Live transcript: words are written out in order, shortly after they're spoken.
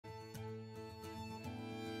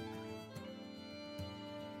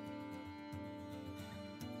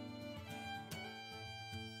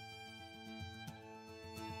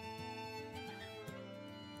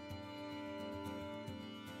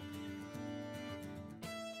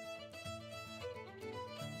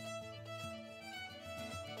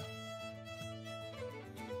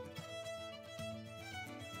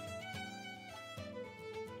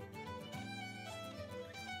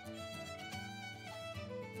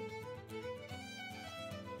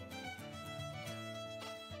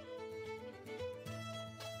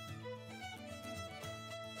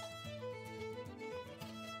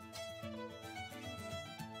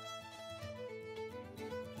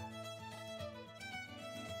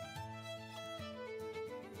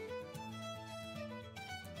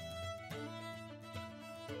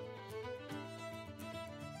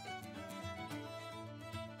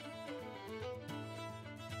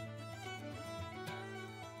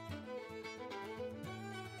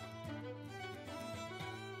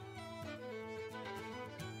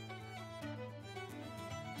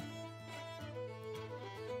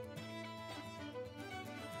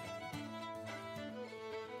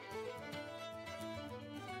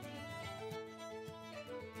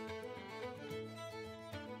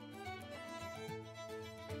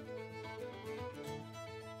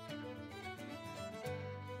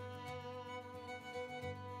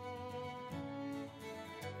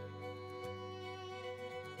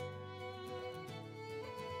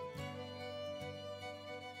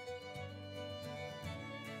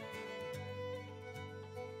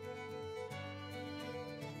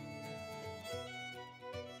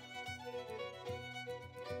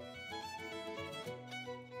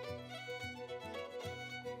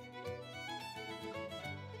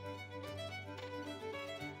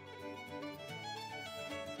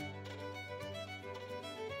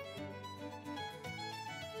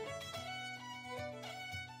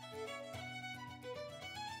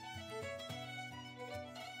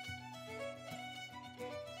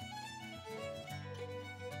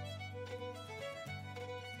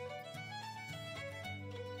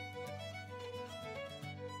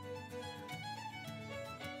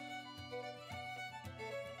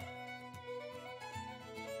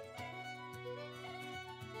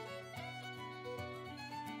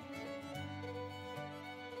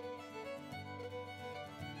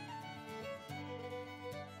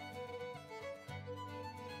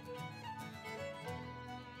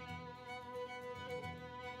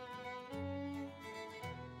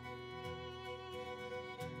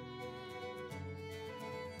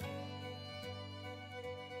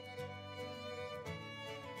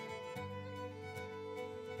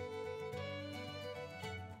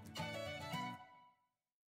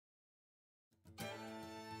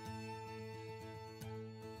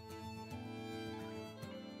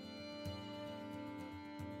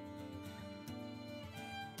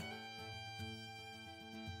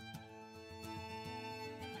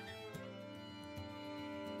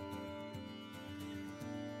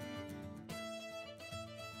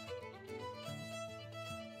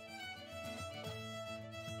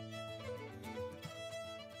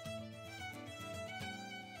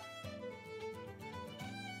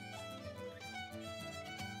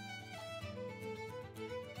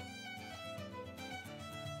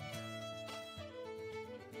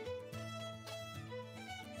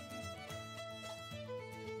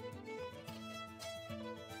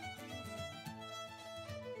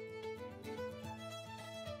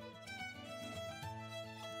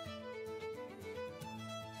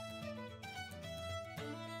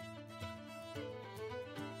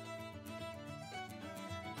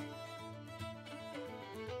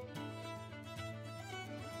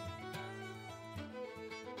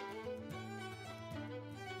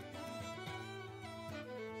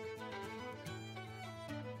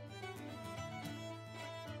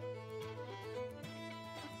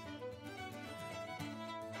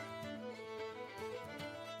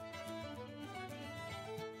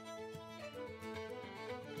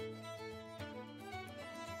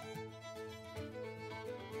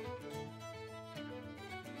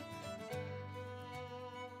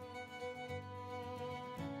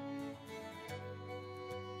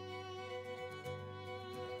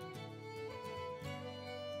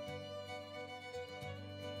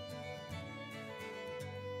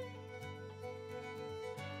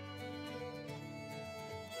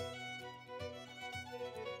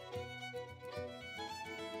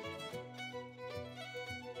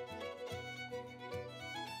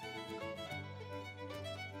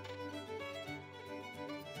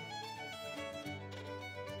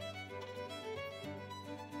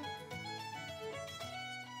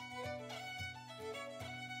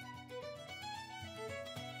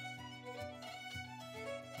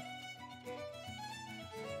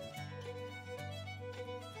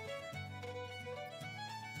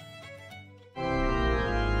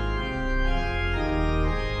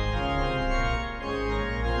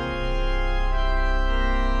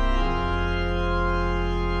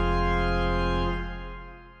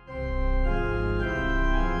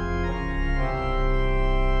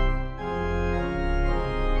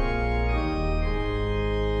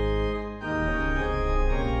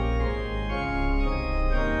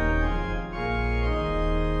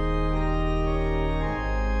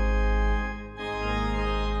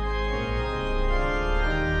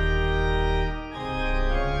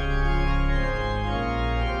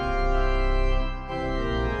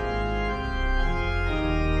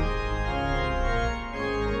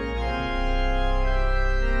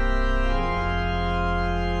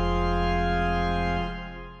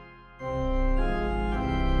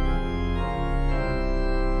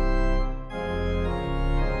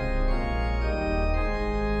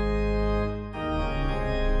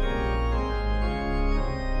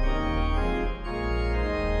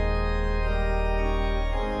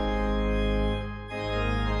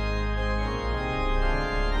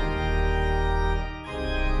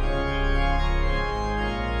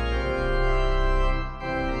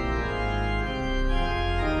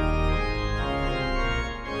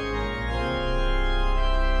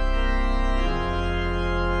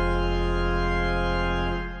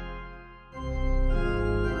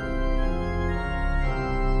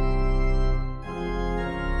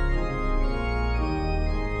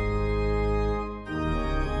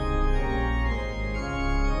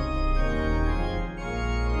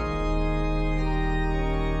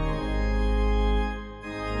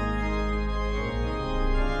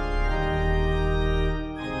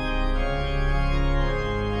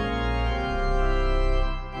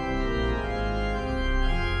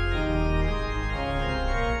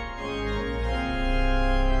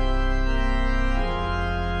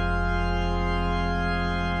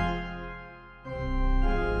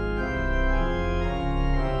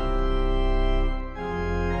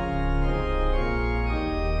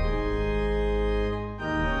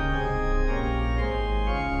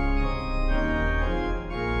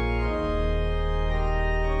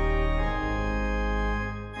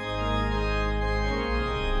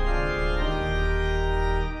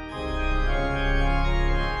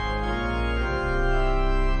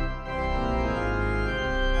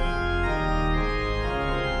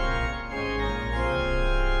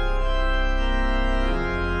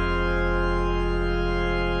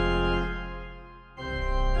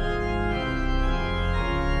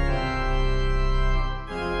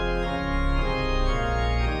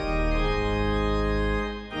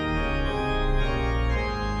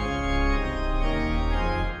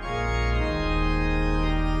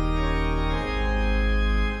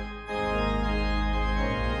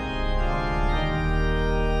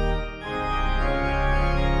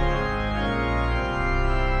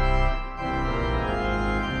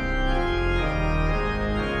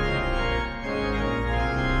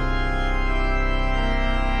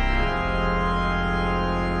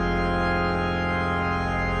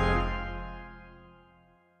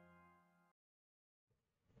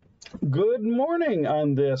morning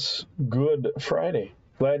on this Good Friday.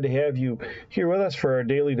 Glad to have you here with us for our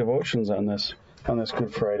daily devotions on this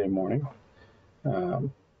Good Friday morning.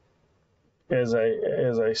 As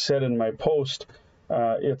I said in my post,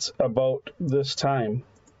 it's about this time,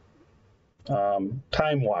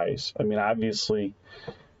 time-wise. I mean, obviously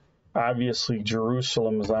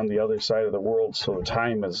Jerusalem is on the other side of the world, so the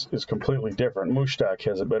time is completely different. Mushtaq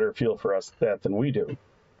has a better feel for that than we do,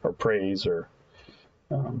 or praise, or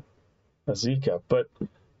Azika. But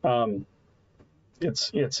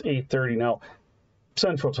it's 8:30 now,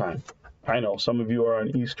 Central Time. I know some of you are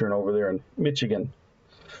on Eastern over there in Michigan,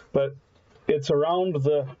 but it's around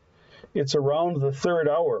the third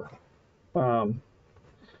hour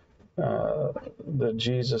that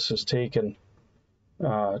Jesus is taken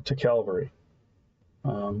to Calvary.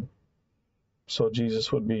 So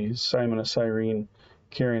Jesus would be, Simon of Cyrene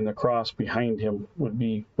carrying the cross behind him would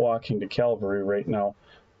be walking to Calvary right now,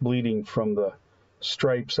 bleeding from the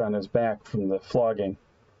stripes on his back from the flogging,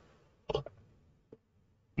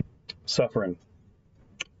 suffering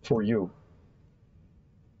for you,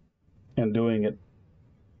 and doing it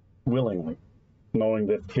willingly, knowing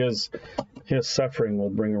that his suffering will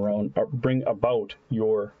bring about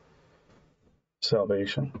your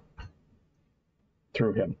salvation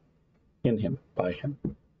through him, in him, by him.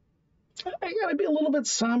 I got to be a little bit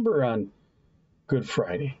somber on Good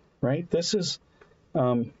Friday, right? This is,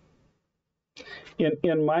 in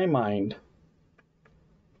my mind,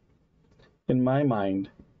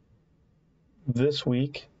 this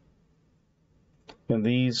week, in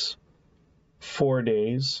these 4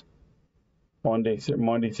 days, Monday,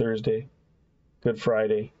 Thursday, Good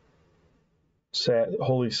Friday,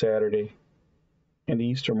 Holy Saturday, and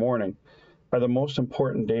Easter morning, are the most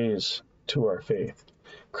important days to our faith.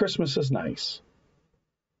 Christmas is nice.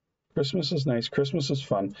 Christmas is nice. Christmas is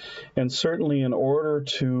fun. And certainly in order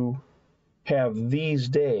to have these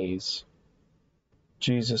days,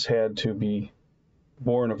 Jesus had to be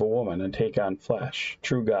born of a woman and take on flesh,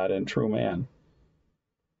 true God and true man.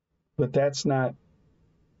 But that's not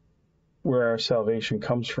where our salvation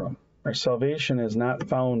comes from. Our salvation is not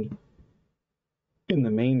found in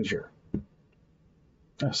the manger.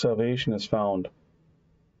 Our salvation is found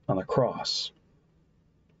on the cross,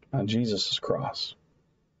 on Jesus' cross.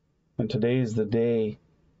 And today is the day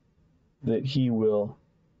that he will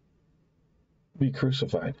be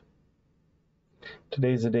crucified.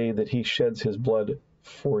 Today is the day that he sheds his blood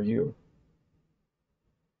for you,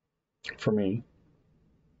 for me,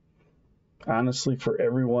 honestly, for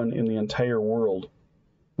everyone in the entire world,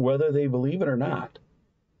 whether they believe it or not.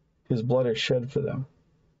 His blood is shed for them.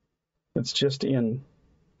 It's just in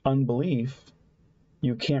unbelief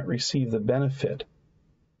you can't receive the benefit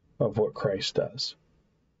of what Christ does.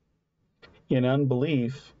 In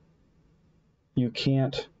unbelief, you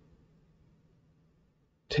can't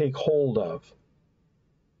take hold of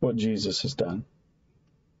what Jesus has done.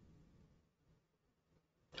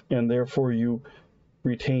 And therefore you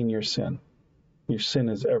retain your sin. Your sin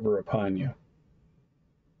is ever upon you.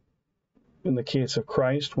 In the case of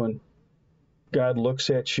Christ, when God looks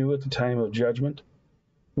at you at the time of judgment,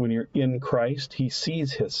 when you're in Christ, he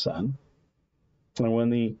sees his Son. And when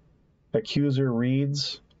the accuser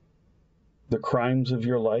reads the crimes of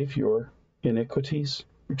your life, your iniquities,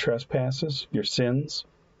 your trespasses, your sins,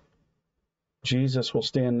 Jesus will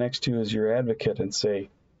stand next to you as your advocate and say,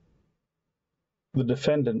 the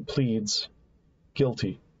defendant pleads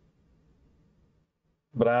guilty,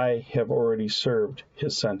 but I have already served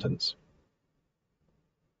his sentence.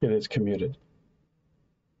 It is commuted,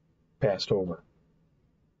 passed over.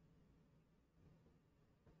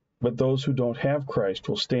 But those who don't have Christ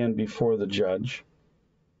will stand before the judge,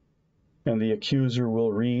 and the accuser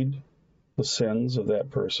will read the sins of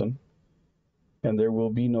that person, and there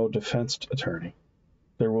will be no defense attorney.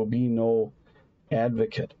 There will be no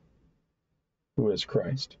advocate who is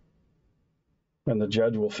Christ. And the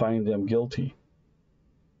judge will find them guilty.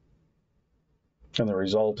 And the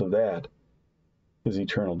result of that is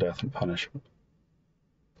eternal death and punishment.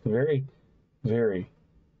 Very, very,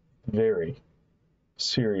 very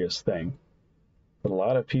serious thing that a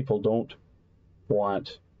lot of people don't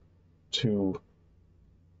want to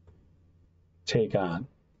take on.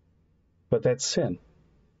 But that's sin.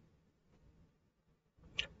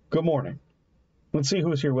 Good morning. Let's see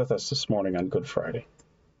who's here with us this morning on Good Friday.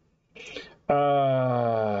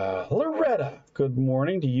 Loretta, good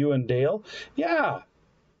morning to you and Dale. Yeah,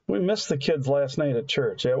 we missed the kids last night at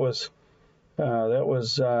church. That was what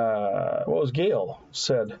was Gail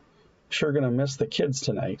said. Sure going to miss the kids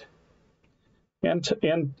tonight. And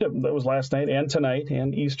that was last night and tonight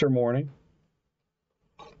and Easter morning.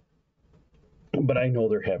 but I know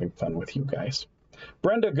they're having fun with you guys.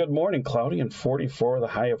 Brenda, good morning. Cloudy and 44, the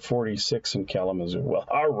high of 46 in Kalamazoo. Well,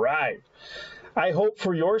 all right. I hope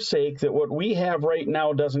for your sake that what we have right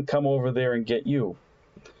now doesn't come over there and get you.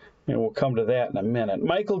 And we'll come to that in a minute.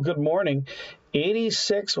 Michael, good morning.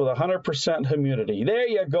 86 with 100% humidity. There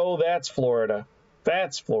you go. That's Florida.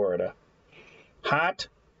 That's Florida. Hot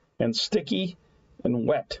and sticky and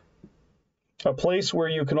wet. A place where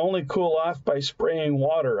you can only cool off by spraying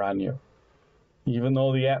water on you, even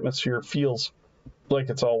though the atmosphere feels like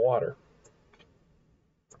it's all water.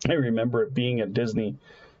 I remember it being at Disney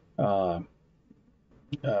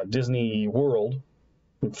World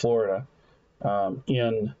in Florida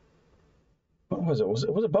in, what was it?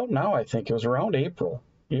 It was about now, I think. It was around April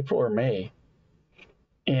or May.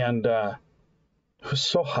 And it was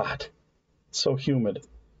so hot, so humid.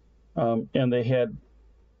 And they had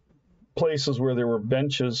places where there were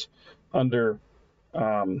benches under,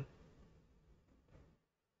 but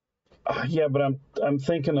I'm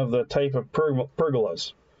thinking of the type of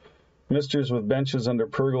pergolas. Misters with benches under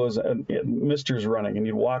pergolas and misters running, and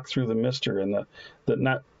you'd walk through the mister, and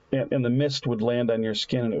the mist would land on your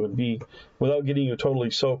skin, and it would be, without getting you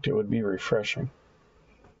totally soaked, it would be refreshing.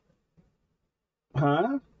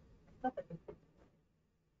 Huh?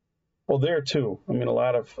 Well, there too. I mean, a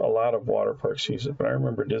lot of water parks use it, but I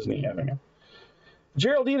remember Disney having it.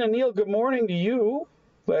 Geraldine and Neil, good morning to you.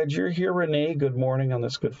 Glad you're here. Renee, good morning on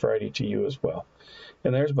this Good Friday to you as well.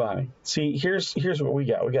 And there's Bonnie. See, here's what we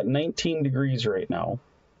got. We got 19 degrees right now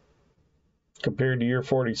compared to your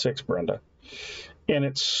 46, Brenda. And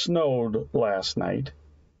it snowed last night.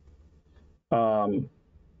 And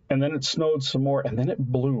then it snowed some more, and then it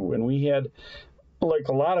blew. And we had, like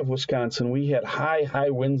a lot of Wisconsin, we had high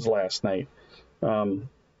winds last night.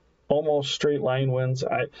 Almost straight line winds.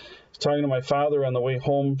 I was talking to my father on the way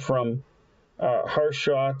home from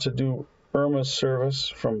Harshaw to do Irma's service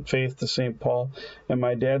from Faith to St. Paul, and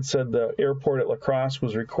my dad said the airport at La Crosse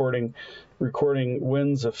was recording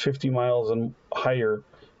winds of 50 miles and higher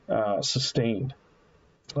sustained.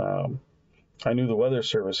 I knew the weather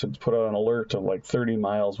service had put out an alert of like 30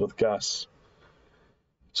 miles with gusts.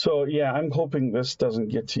 So yeah, I'm hoping this doesn't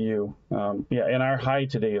get to you. And our high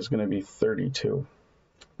today is going to be 32.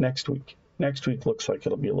 Next week looks like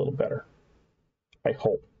it'll be a little better. I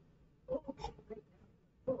hope.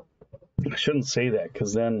 I shouldn't say that,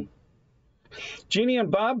 because then... Jeannie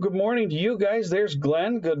and Bob, good morning to you guys. There's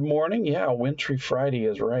Glenn. Good morning. Yeah, Wintry Friday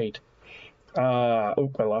is right. I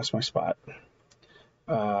lost my spot.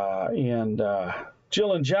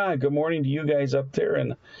 Jill and John, good morning to you guys up there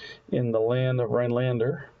in the land of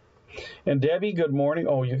Rhinelander. And Debbie, good morning.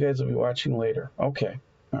 Oh, you guys will be watching later. Okay.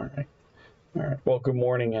 All right. Well, good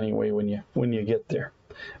morning anyway when you get there.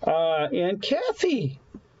 And Kathy,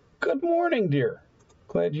 good morning, dear.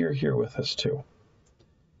 Glad you're here with us, too.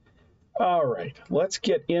 All right, let's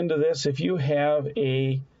get into this. If you have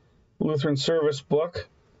a Lutheran Service book,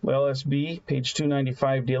 LSB, page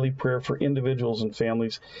 295, Daily Prayer for Individuals and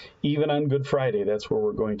Families, even on Good Friday, that's where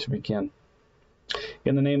we're going to begin.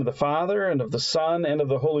 In the name of the Father, and of the Son, and of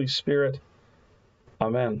the Holy Spirit.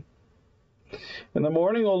 Amen. In the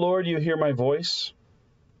morning, O Lord, you hear my voice.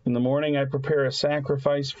 In the morning, I prepare a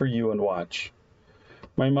sacrifice for you and watch.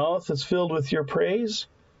 My mouth is filled with your praise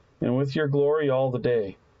and with your glory all the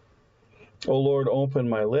day. O Lord, open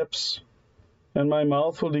my lips, and my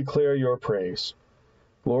mouth will declare your praise.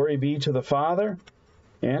 Glory be to the Father,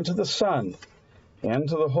 and to the Son, and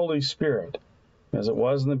to the Holy Spirit, as it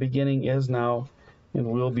was in the beginning, is now,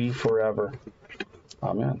 and will be forever.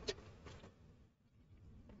 Amen.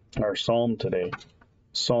 Our psalm today,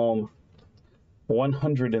 Psalm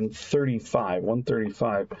 135,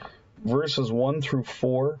 verses 1 through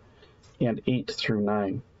 4 and 8 through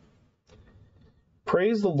 9.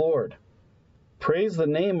 Praise the Lord. Praise the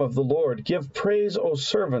name of the Lord. Give praise, O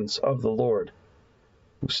servants of the Lord,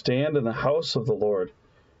 who stand in the house of the Lord,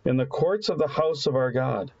 in the courts of the house of our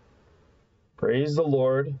God. Praise the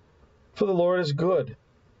Lord, for the Lord is good.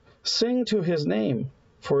 Sing to his name,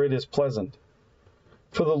 for it is pleasant.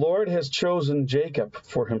 For the Lord has chosen Jacob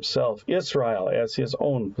for himself, Israel as his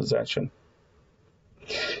own possession.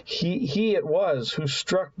 He it was who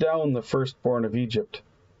struck down the firstborn of Egypt,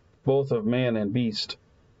 both of man and beast,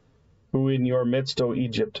 who in your midst, O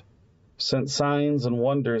Egypt, sent signs and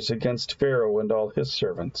wonders against Pharaoh and all his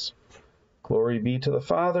servants. Glory be to the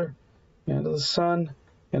Father, and to the Son,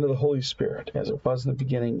 and to the Holy Spirit, as it was in the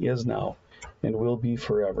beginning, is now, and will be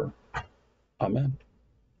forever. Amen.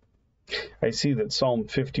 I see that Psalm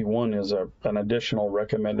 51 is an additional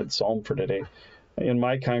recommended psalm for today. In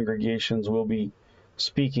my congregations, we'll be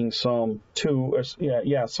speaking Psalm 2,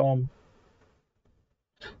 Psalm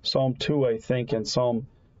Psalm 2, I think, and Psalm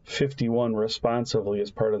 51 responsively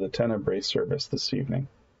as part of the Tenebrae service this evening.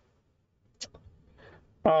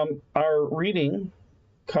 Our reading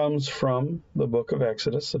comes from the book of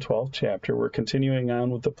Exodus, the 12th chapter. We're continuing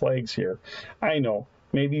on with the plagues here. I know,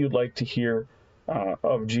 maybe you'd like to hear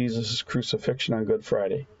of Jesus' crucifixion on Good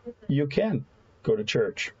Friday. You can go to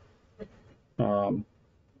church.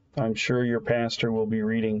 I'm sure your pastor will be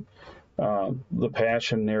reading the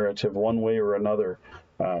Passion narrative one way or another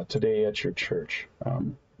today at your church.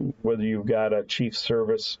 Whether you've got a chief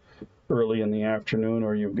service early in the afternoon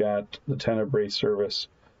or you've got the Tenebrae service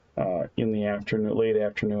in the afternoon, late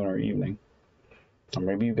afternoon or evening, or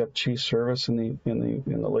maybe you've got chief service in the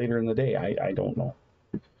later in the day. I don't know.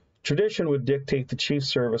 Tradition would dictate the chief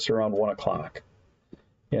service around 1 o'clock,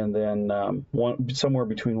 and then somewhere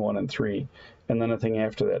between 1 and 3, and then anything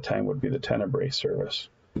after that time would be the Tenebrae service,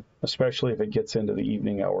 especially if it gets into the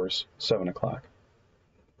evening hours, 7 o'clock.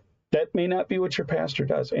 That may not be what your pastor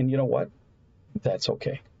does, and you know what? That's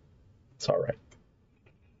okay. It's all right.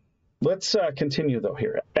 Let's continue, though,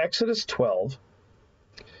 here. Exodus 12.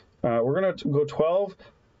 We're going to go 12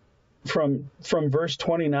 from verse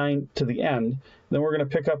 29 to the end. Then we're going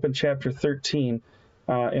to pick up in chapter 13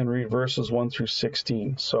 and read verses 1 through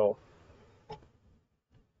 16. So,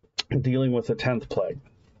 dealing with the 10th plague.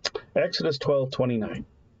 Exodus 12:29.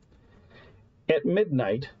 At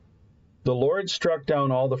midnight, the Lord struck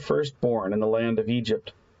down all the firstborn in the land of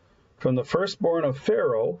Egypt, from the firstborn of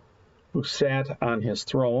Pharaoh, who sat on his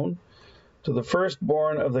throne, to the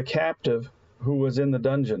firstborn of the captive who was in the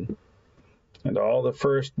dungeon, and all the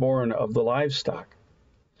firstborn of the livestock.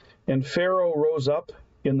 And Pharaoh rose up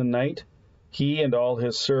in the night, he and all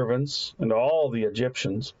his servants, and all the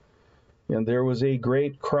Egyptians. And there was a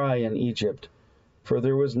great cry in Egypt, for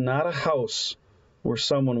there was not a house where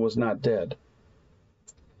someone was not dead.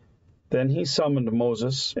 Then he summoned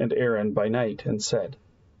Moses and Aaron by night, and said,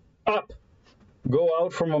 Up, go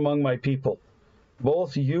out from among my people,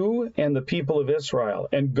 both you and the people of Israel,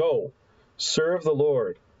 and go, serve the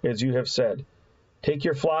Lord, as you have said. Take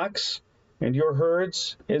your flocks and your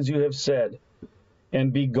herds, as you have said,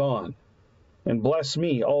 and be gone, and bless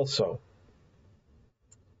me also.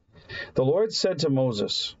 The Lord said to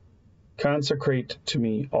Moses, Consecrate to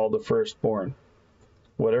me all the firstborn.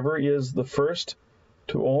 Whatever is the first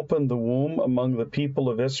to open the womb among the people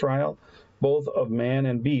of Israel, both of man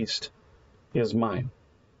and beast, is mine.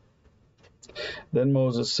 Then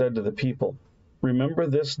Moses said to the people, Remember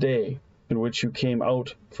this day in which you came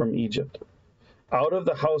out from Egypt, out of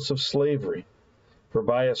the house of slavery, for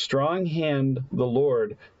by a strong hand the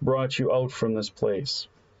Lord brought you out from this place.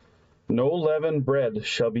 No leavened bread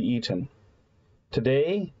shall be eaten.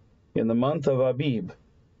 Today, in the month of Abib,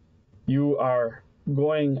 you are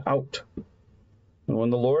going out. And when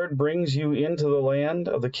the Lord brings you into the land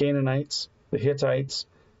of the Canaanites, the Hittites,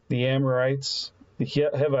 the Amorites, the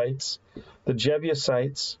Hivites, the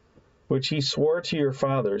Jebusites, which he swore to your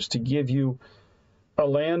fathers to give you, a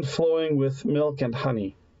land flowing with milk and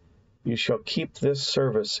honey, you shall keep this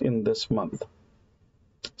service in this month.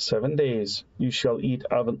 7 days you shall eat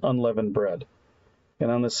unleavened bread.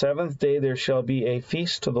 And on the 7th day there shall be a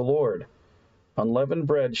feast to the Lord. Unleavened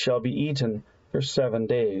bread shall be eaten for 7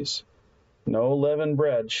 days. No leavened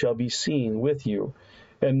bread shall be seen with you,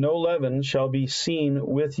 and no leaven shall be seen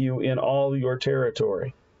with you in all your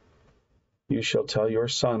territory. You shall tell your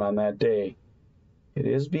son on that day, It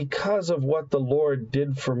is because of what the Lord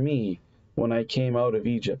did for me when I came out of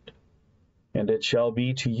Egypt. And it shall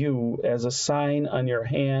be to you as a sign on your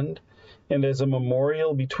hand and as a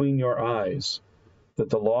memorial between your eyes, that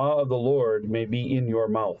the law of the Lord may be in your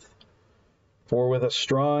mouth. For with a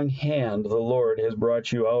strong hand the Lord has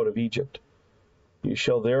brought you out of Egypt. You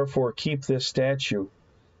shall therefore keep this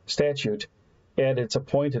statute at its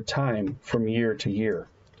appointed time from year to year.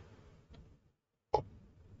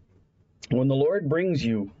 When the Lord brings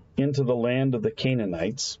you into the land of the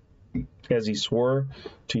Canaanites, as he swore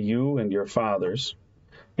to you and your fathers,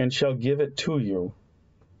 and shall give it to you,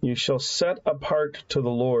 you shall set apart to the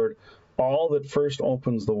Lord all that first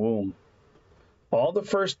opens the womb. All the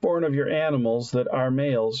firstborn of your animals that are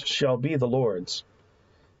males shall be the Lord's.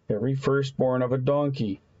 Every firstborn of a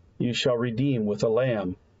donkey you shall redeem with a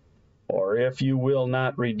lamb, or if you will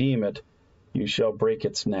not redeem it, you shall break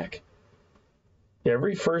its neck.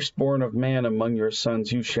 Every firstborn of man among your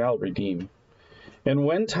sons you shall redeem. And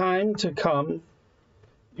when in time to come,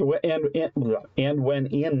 your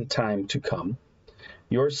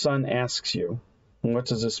son asks you, what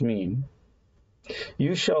does this mean?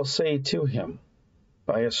 You shall say to him,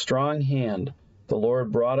 By a strong hand the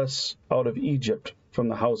Lord brought us out of Egypt from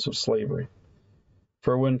the house of slavery.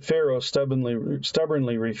 For when Pharaoh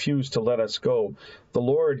stubbornly refused to let us go, the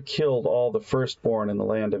Lord killed all the firstborn in the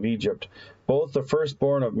land of Egypt, both the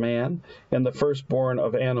firstborn of man and the firstborn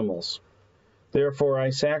of animals. Therefore I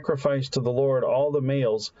sacrificed to the Lord all the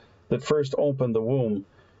males that first opened the womb,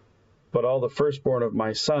 but all the firstborn of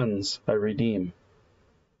my sons I redeem.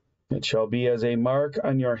 It shall be as a mark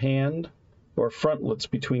on your hand or frontlets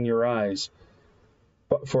between your eyes,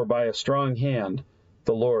 for by a strong hand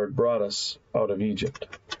the Lord brought us out of Egypt.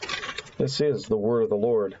 This is the word of the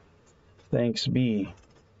Lord. Thanks be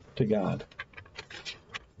to God.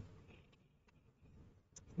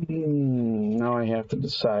 Now I have to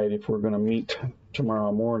decide if we're going to meet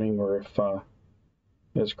tomorrow morning or if,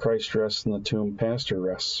 as Christ rests in the tomb, Pastor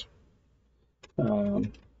rests.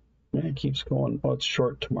 It keeps going. Well, it's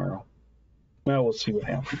short tomorrow. Well, we'll see what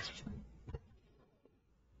happens.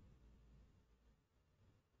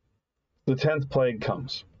 The 10th plague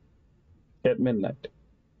comes at midnight,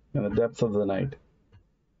 in the depth of the night.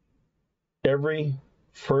 Every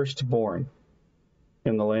firstborn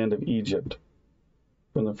in the land of Egypt,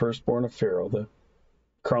 from the firstborn of Pharaoh, the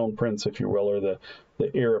crown prince, if you will, or the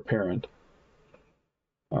heir apparent,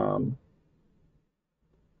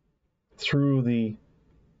 through the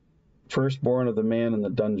firstborn of the man in the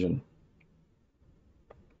dungeon,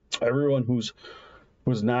 everyone who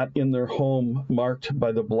was not in their home marked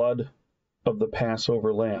by the blood of the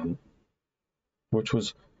Passover lamb, which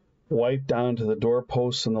was wiped down to the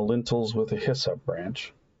doorposts and the lintels with a hyssop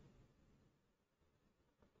branch,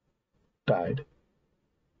 died.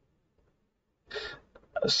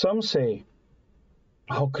 Some say,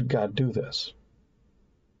 how could God do this?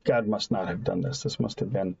 God must not have done this. This must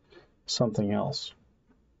have been something else.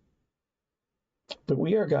 But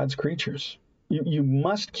we are God's creatures. You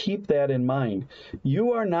must keep that in mind.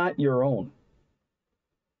 You are not your own.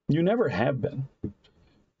 You never have been.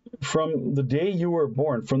 From the day you were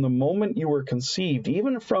born, from the moment you were conceived,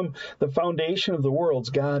 even from the foundation of the worlds,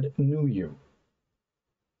 God knew you.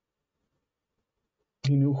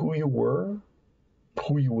 He knew who you were,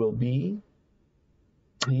 who you will be.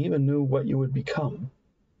 He even knew what you would become.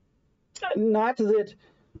 Not that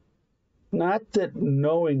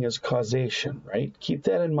knowing is causation, right? Keep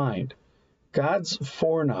that in mind. God's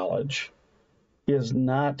foreknowledge is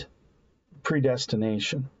not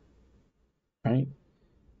predestination, right?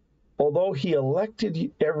 Although he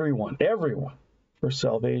elected everyone for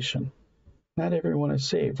salvation, not everyone is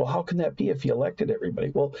saved. Well, how can that be if he elected everybody?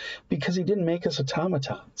 Well, because he didn't make us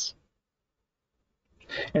automatons.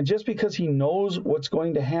 And just because he knows what's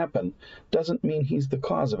going to happen doesn't mean he's the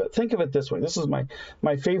cause of it. Think of it this way. This is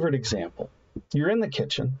my favorite example. You're in the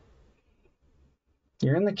kitchen.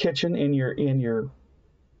 You're in the kitchen and you're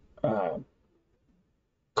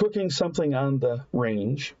cooking something on the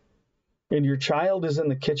range, and your child is in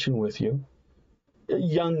the kitchen with you,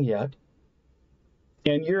 young yet,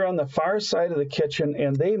 and you're on the far side of the kitchen,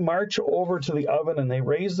 and they march over to the oven and they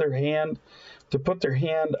raise their hand to put their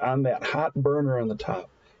hand on that hot burner on the top.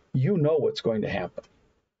 You know what's going to happen.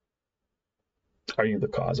 Are you the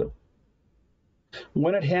cause of it?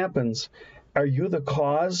 When it happens, are you the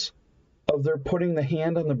cause of their putting the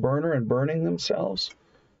hand on the burner and burning themselves?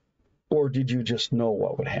 Or did you just know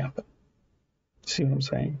what would happen? See what I'm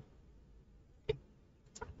saying?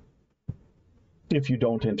 If you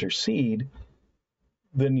don't intercede,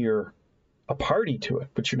 then you're a party to it,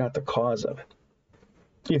 but you're not the cause of it.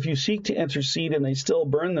 If you seek to intercede and they still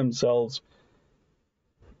burn themselves,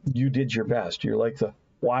 you did your best. You're like the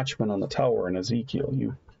watchman on the tower in Ezekiel.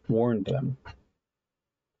 You warned them.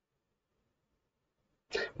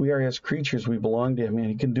 We are his creatures. We belong to him, and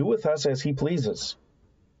he can do with us as he pleases.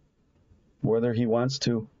 Whether he wants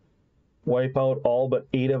to wipe out all but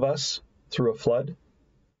 8 of us through a flood,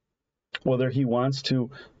 whether he wants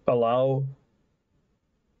to allow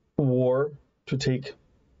war to take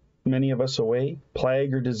many of us away,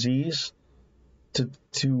 plague or disease to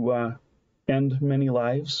end many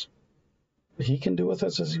lives, he can do with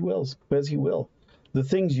us as he will. The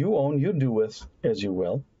things you own, you do with as you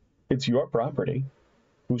will. It's your property.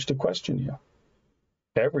 Who's to question you?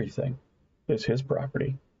 Everything is his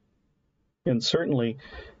property. And certainly,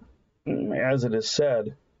 as it is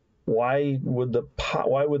said, why would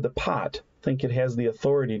the pot think it has the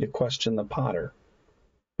authority to question the potter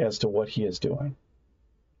as to what he is doing?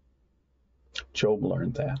 Job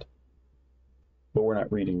learned that. But we're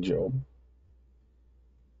not reading Job.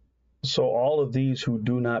 So all of these who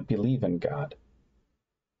do not believe in God,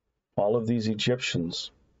 all of these Egyptians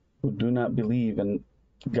who do not believe in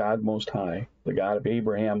God Most High, the God of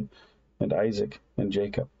Abraham and Isaac and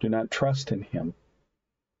Jacob, do not trust in him,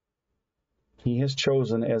 He has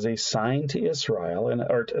chosen as a sign to Israel,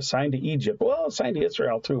 or a sign to Egypt. Well, a sign to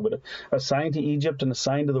Israel too, but a sign to Egypt and a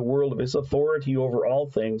sign to the world of his authority over all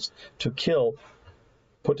things, to kill,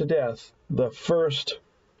 put to death, the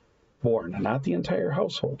firstborn, not the entire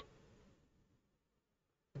household,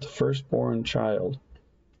 the firstborn child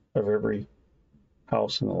of every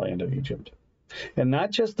house in the land of Egypt. And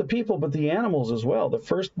not just the people, but the animals as well. The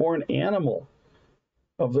firstborn animal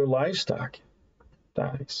of their livestock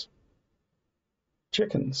dies.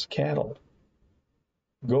 Chickens, cattle,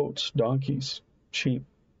 goats, donkeys, sheep.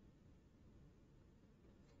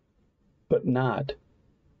 But not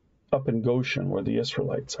up in Goshen where the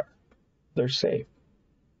Israelites are. They're safe,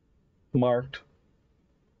 marked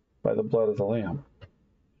by the blood of the Lamb.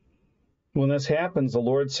 When this happens, the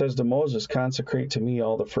Lord says to Moses, consecrate to me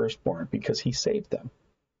all the firstborn, because he saved them.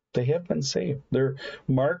 They have been saved. They're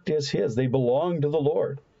marked as his. They belong to the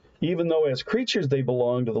Lord. Even though as creatures they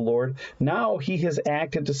belong to the Lord, now he has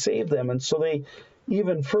acted to save them. And so they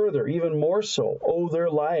even further, even more so, owe their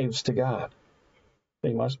lives to God.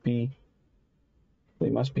 They must be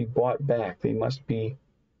bought back. They must be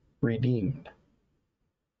redeemed.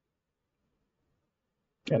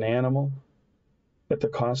 An animal at the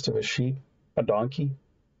cost of a sheep, a donkey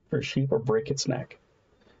for a sheep, or break its neck.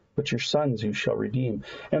 But your sons you shall redeem.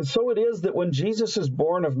 And so it is that when Jesus is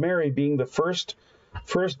born of Mary, being the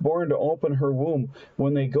firstborn to open her womb,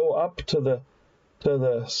 when they go up to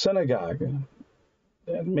the synagogue and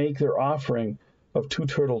make their offering of 2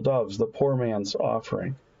 turtle doves, the poor man's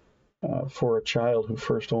offering for a child who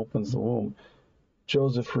first opens the womb,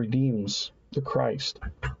 Joseph redeems the Christ.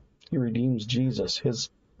 He redeems Jesus, his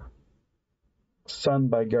son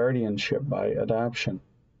by guardianship, by adoption,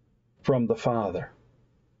 from the Father.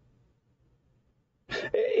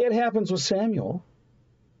 It happens with Samuel.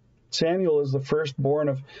 Samuel is the firstborn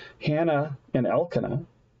of Hannah and Elkanah.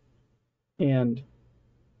 And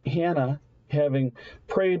Hannah, having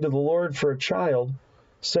prayed to the Lord for a child,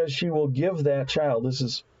 says she will give that child. This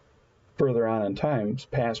is further on in time,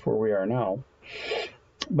 past where we are now.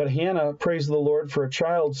 But Hannah prays the Lord for a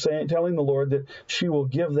child, telling the Lord that she will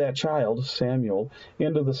give that child, Samuel,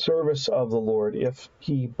 into the service of the Lord if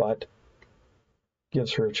he but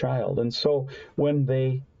gives her a child. And so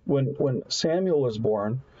when Samuel is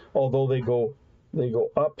born, although they go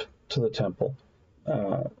up to the temple,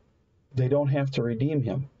 they don't have to redeem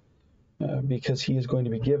him because he is going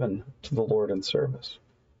to be given to the Lord in service.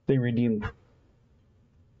 They redeem,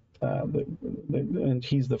 and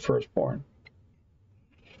he's the firstborn.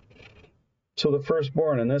 So the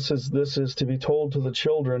firstborn, and this is to be told to the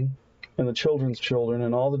children and the children's children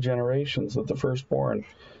and all the generations, that the firstborn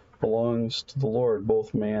belongs to the Lord,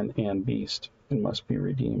 both man and beast, and must be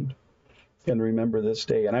redeemed. And remember this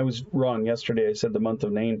day. And I was wrong yesterday. I said the month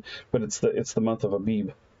of Nain, but it's the month of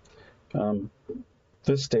Abib.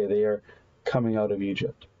 This day they are coming out of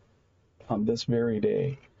Egypt. On this very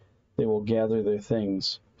day, they will gather their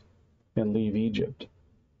things and leave Egypt.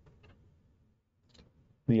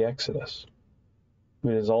 The Exodus.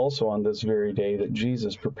 It is also on this very day that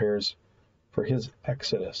Jesus prepares for his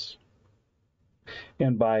exodus.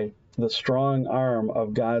 And by the strong arm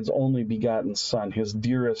of God's only begotten Son, his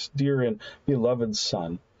dear and beloved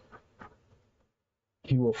Son,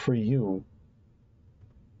 he will free you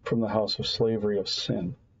from the house of slavery of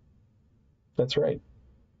sin. That's right.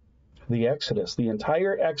 The Exodus, the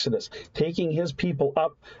entire Exodus, taking his people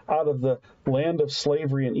up out of the land of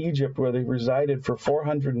slavery in Egypt where they resided for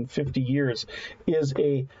 450 years, is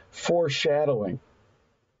a foreshadowing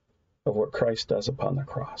of what Christ does upon the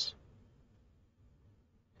cross.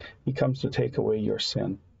 He comes to take away your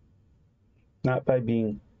sin, not by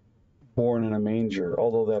being born in a manger,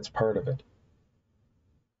 although that's part of it.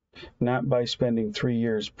 Not by spending 3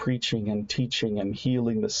 years preaching and teaching and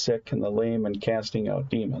healing the sick and the lame and casting out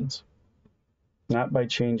demons. Not by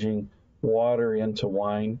changing water into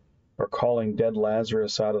wine or calling dead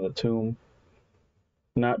Lazarus out of the tomb.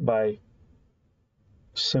 Not by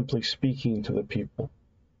simply speaking to the people,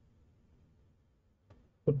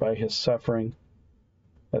 but by his suffering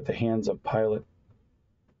at the hands of Pilate,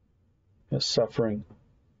 his suffering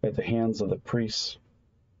at the hands of the priests,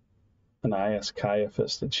 Ananias,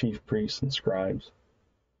 Caiaphas, the chief priests and scribes,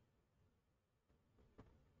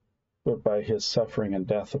 but by his suffering and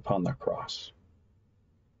death upon the cross,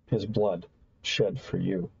 his blood shed for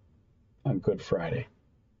you on Good Friday.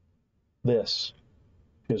 This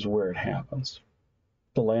is where it happens.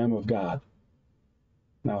 The Lamb of God,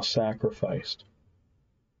 now sacrificed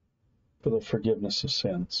for the forgiveness of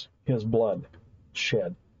sins, his blood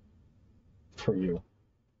shed for you,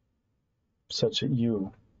 such that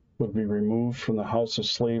you would be removed from the house of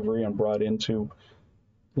slavery and brought into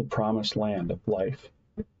the promised land of life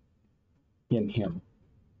in him.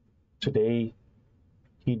 Today,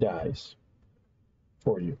 he dies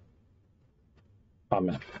for you.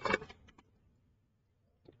 Amen.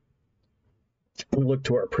 We'll look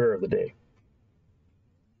to our prayer of the day.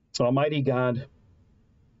 Almighty God,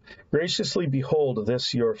 graciously behold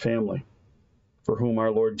this your family, for whom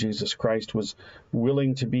our Lord Jesus Christ was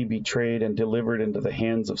willing to be betrayed and delivered into the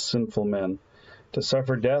hands of sinful men, to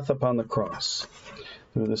suffer death upon the cross.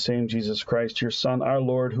 Through the same Jesus Christ, your Son, our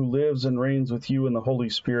Lord, who lives and reigns with you in the Holy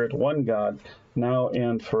Spirit, one God, now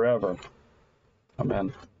and forever.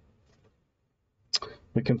 Amen.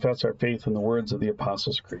 We confess our faith in the words of the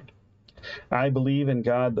Apostles' Creed. I believe in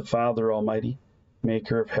God, the Father Almighty,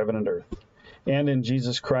 maker of heaven and earth, and in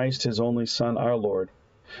Jesus Christ, his only Son, our Lord,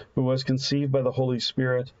 who was conceived by the Holy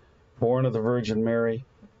Spirit, born of the Virgin Mary,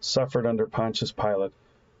 suffered under Pontius Pilate,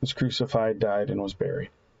 was crucified, died, and was buried.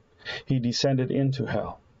 He descended into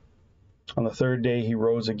hell. On the third day he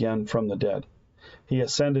rose again from the dead. He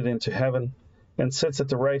ascended into heaven and sits at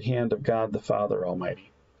the right hand of God the Father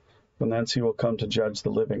Almighty. From thence he will come to judge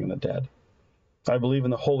the living and the dead. I believe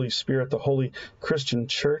in the Holy Spirit, the holy Christian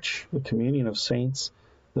Church, the communion of saints,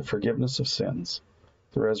 the forgiveness of sins,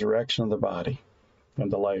 the resurrection of the body,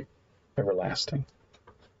 and the life everlasting.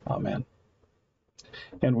 Amen.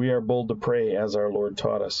 And we are bold to pray as our Lord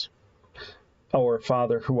taught us. Our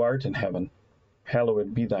Father, who art in heaven,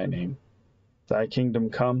 hallowed be thy name. Thy kingdom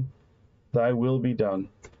come, thy will be done,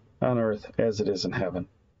 on earth as it is in heaven.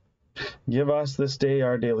 Give us this day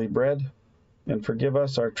our daily bread, and forgive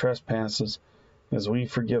us our trespasses, as we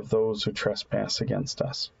forgive those who trespass against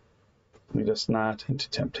us. Lead us not into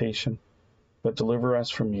temptation, but deliver us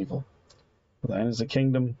from evil. For thine is the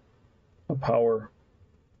kingdom, the power,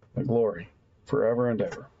 the glory, forever and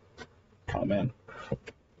ever. Amen.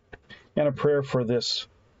 And a prayer for this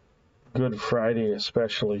Good Friday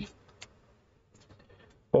especially.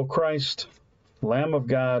 O Christ, Lamb of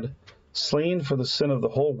God, slain for the sin of the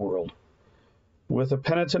whole world, with a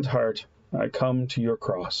penitent heart I come to your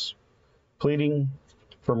cross, pleading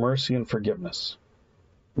for mercy and forgiveness.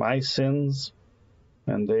 My sins,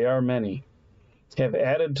 and they are many, have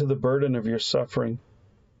added to the burden of your suffering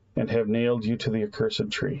and have nailed you to the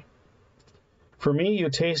accursed tree. For me you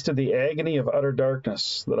tasted the agony of utter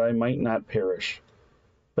darkness, that I might not perish,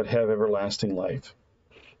 but have everlasting life.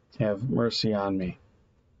 Have mercy on me.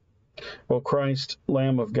 O Christ,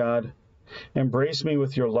 Lamb of God, embrace me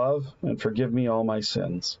with your love and forgive me all my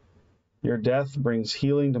sins. Your death brings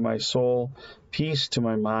healing to my soul, peace to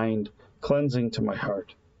my mind, cleansing to my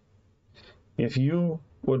heart. If you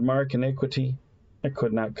would mark iniquity, I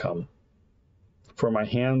could not come. For my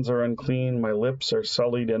hands are unclean, my lips are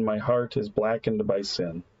sullied, and my heart is blackened by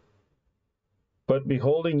sin. But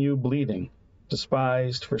beholding you bleeding,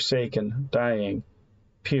 despised, forsaken, dying,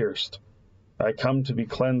 pierced, I come to be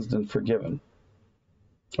cleansed and forgiven.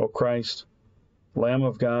 O Christ, Lamb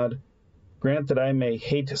of God, grant that I may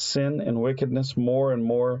hate sin and wickedness more and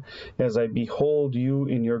more as I behold you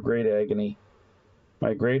in your great agony.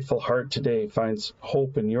 My grateful heart today finds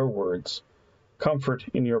hope in your words, comfort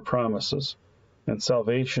in your promises, and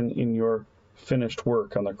salvation in your finished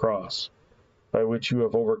work on the cross, by which you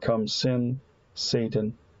have overcome sin,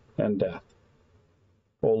 Satan, and death.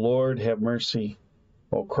 O Lord, have mercy.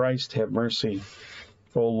 O Christ, have mercy.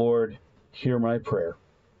 O Lord, hear my prayer.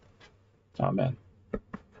 Amen.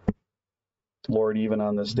 Lord, even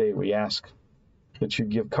on this day, we ask that you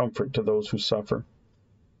give comfort to those who suffer,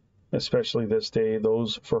 especially this day,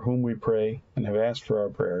 those for whom we pray and have asked for our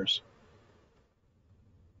prayers.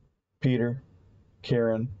 Peter,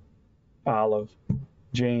 Karen, Olive,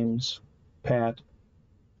 James, Pat,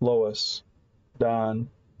 Lois, Don,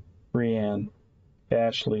 Brianne,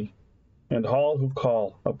 Ashley, and all who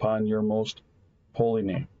call upon your most holy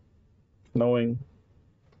name, knowing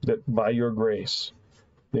that by your grace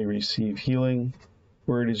they receive healing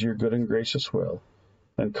where it is your good and gracious will,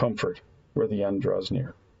 and comfort where the end draws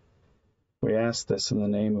near. We ask this in the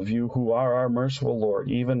name of you who are our merciful Lord,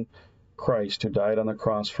 even Christ who died on the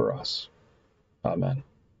cross for us. Amen.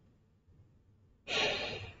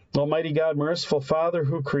 Almighty God, merciful Father,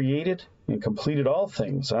 who created and completed all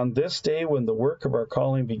things, on this day when the work of our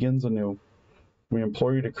calling begins anew, we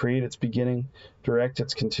implore you to create its beginning, direct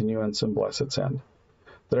its continuance, and bless its end,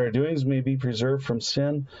 that our doings may be preserved from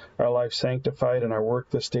sin, our life sanctified, and our work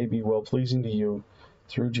this day be well-pleasing to you,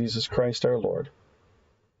 through Jesus Christ our Lord.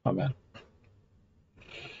 Amen.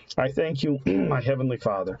 I thank you, my heavenly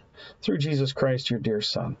Father, through Jesus Christ, your dear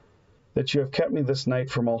Son, that you have kept me this night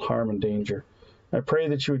from all harm and danger. I pray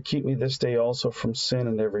that you would keep me this day also from sin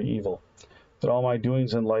and every evil, that all my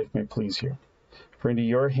doings in life may please you. For into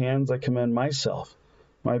your hands I commend myself,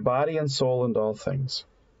 my body and soul and all things.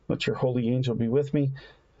 Let your holy angel be with me.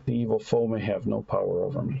 The evil foe may have no power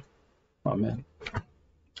over me. Amen.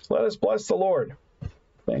 Let us bless the Lord.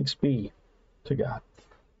 Thanks be to God.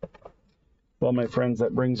 Well, my friends,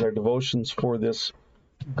 that brings our devotions for this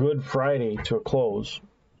Good Friday to a close.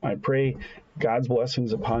 I pray God's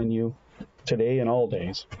blessings upon you today and all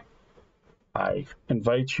days. I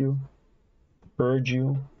invite you, urge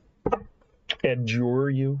you, adjure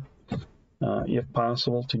you, if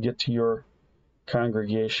possible, to get to your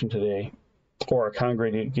congregation today or a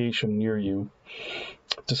congregation near you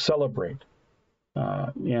to celebrate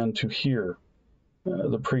and to hear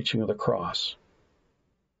the preaching of the cross,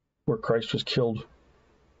 where Christ was killed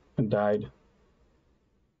and died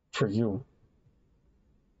for you,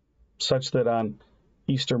 such that on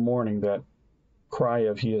Easter morning that cry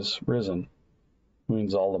of He is risen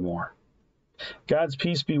means all the more. God's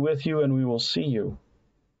peace be with you, and we will see you.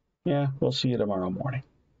 Yeah, we'll see you tomorrow morning.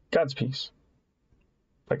 God's peace.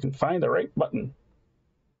 If I can find the right button.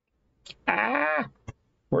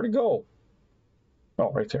 Where'd it go?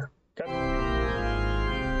 Oh, right there.